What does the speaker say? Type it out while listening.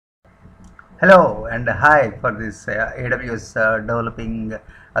Hello and hi for this AWS Developing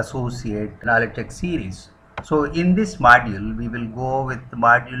Associate Knowledge Check series. So in this module we will go with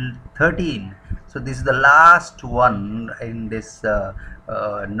module 13. So this is the last one in this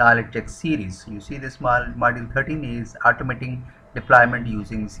Knowledge Check series. You see this module 13 is automating deployment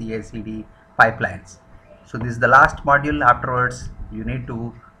using CI/CD pipelines. So this is the last module. Afterwards you need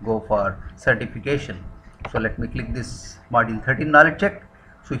to go for certification. So let me click this module 13 knowledge check.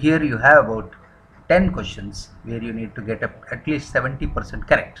 So here you have about 10 questions where you need to get at least 70%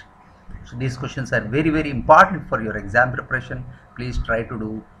 correct. So these questions are very important for your exam preparation. Please try to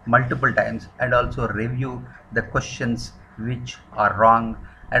do multiple times and also review the questions which are wrong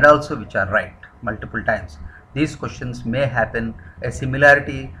and also which are right multiple times. These questions may happen a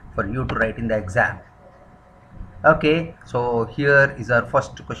similarity for you to write in the exam. Okay, so here is our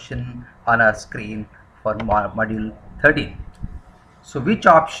first question on our screen for module 13. So which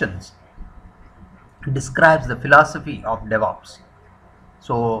options describes the philosophy of DevOps?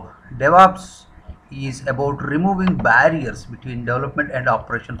 So DevOps is about removing barriers between development and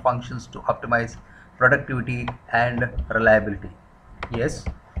operation functions to optimize productivity and reliability. Yes,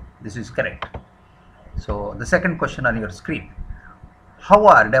 this is correct. So the second question on your screen: how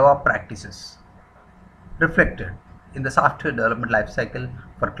are DevOps practices reflected in the software development lifecycle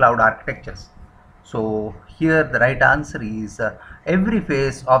for cloud architectures? So here the right answer is every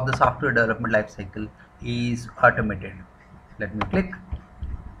phase of the software development lifecycle is automated. Let me click.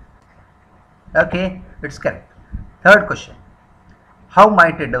 Okay, it's correct. Third question: how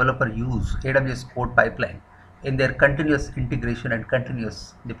might a developer use AWS code pipeline in their continuous integration and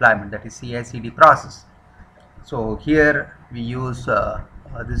continuous deployment, that is CI/CD process? So here we use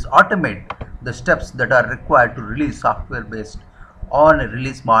this automate the steps that are required to release software based on a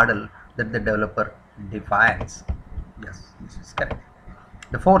release model that the developer defines. Yes, this is correct.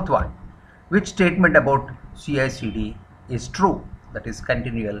 The fourth one: which statement about CI/CD is true? That is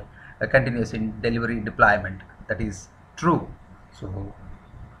continuous in delivery deployment. That is true.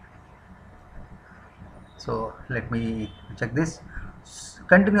 So let me check this.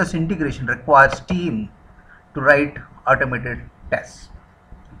 Continuous integration requires team to write automated tests.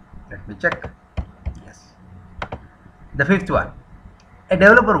 Let me check. Yes. The fifth one: a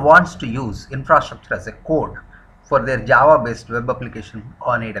developer wants to use infrastructure as a code for their Java based web application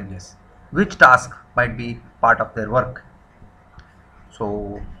on AWS. Which task might be part of their work?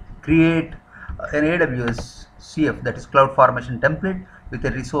 So create an AWS CF, that is Cloud Formation template, with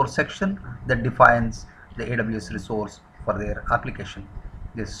a resource section that defines the AWS resource for their application.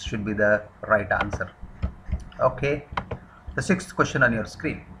 This should be the right answer. Okay, the sixth question on your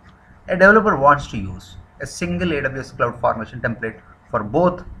screen: a developer wants to use a single AWS Cloud Formation template for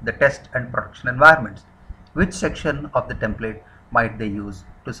both the test and production environments. Which section of the template might they use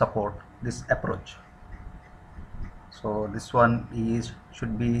to support this approach? So this one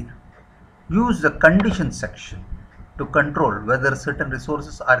should be use the condition section to control whether certain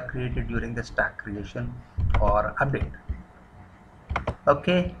resources are created during the stack creation or update.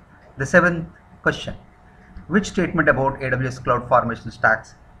 Okay, the seventh question: which statement about AWS Cloud Formation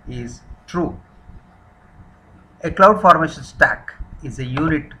stacks is true? A Cloud Formation stack is a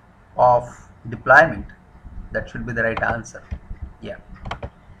unit of deployment. That should be the right answer. Yeah.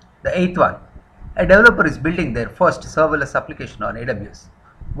 The eighth one: a developer is building their first serverless application on AWS.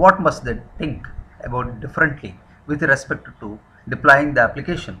 What must they think about differently with respect to deploying the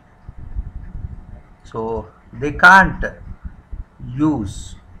application? So they can't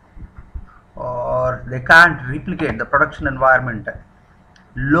use or they can't replicate the production environment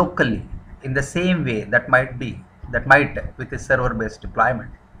locally in the same way that might with a server based deployment.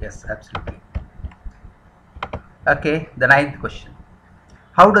 Yes, absolutely. Okay, the ninth question: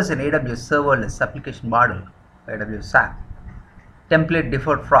 how does an AWS serverless application model, AWS SAM, template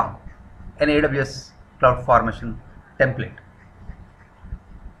differ from an AWS Cloud Formation template?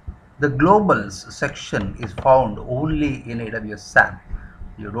 The globals section is found only in AWS SAM.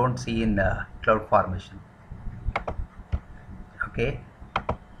 You don't see in Cloud Formation. Okay.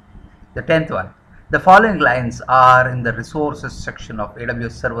 The 10th one: the following lines are in the resources section of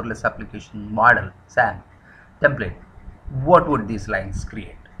AWS serverless application model SAM template. What would these lines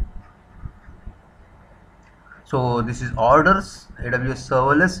create? So this is orders, AWS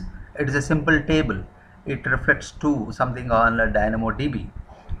serverless. It is a simple table. It reflects to something on DynamoDB.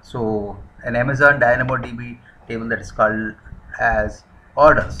 So an Amazon DynamoDB table that is called as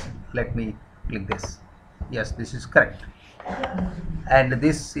orders. Let me click this. Yes, this is correct. And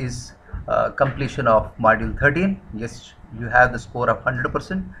this is completion of module 13. Yes, you have the score of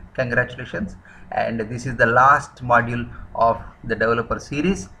 100%. Congratulations. And this is the last module of the developer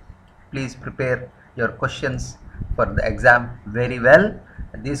series. please prepare your questions for the exam very well.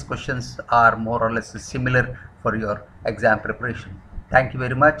 These questions are more or less similar for your exam preparation. Thank you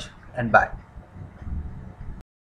very much and bye.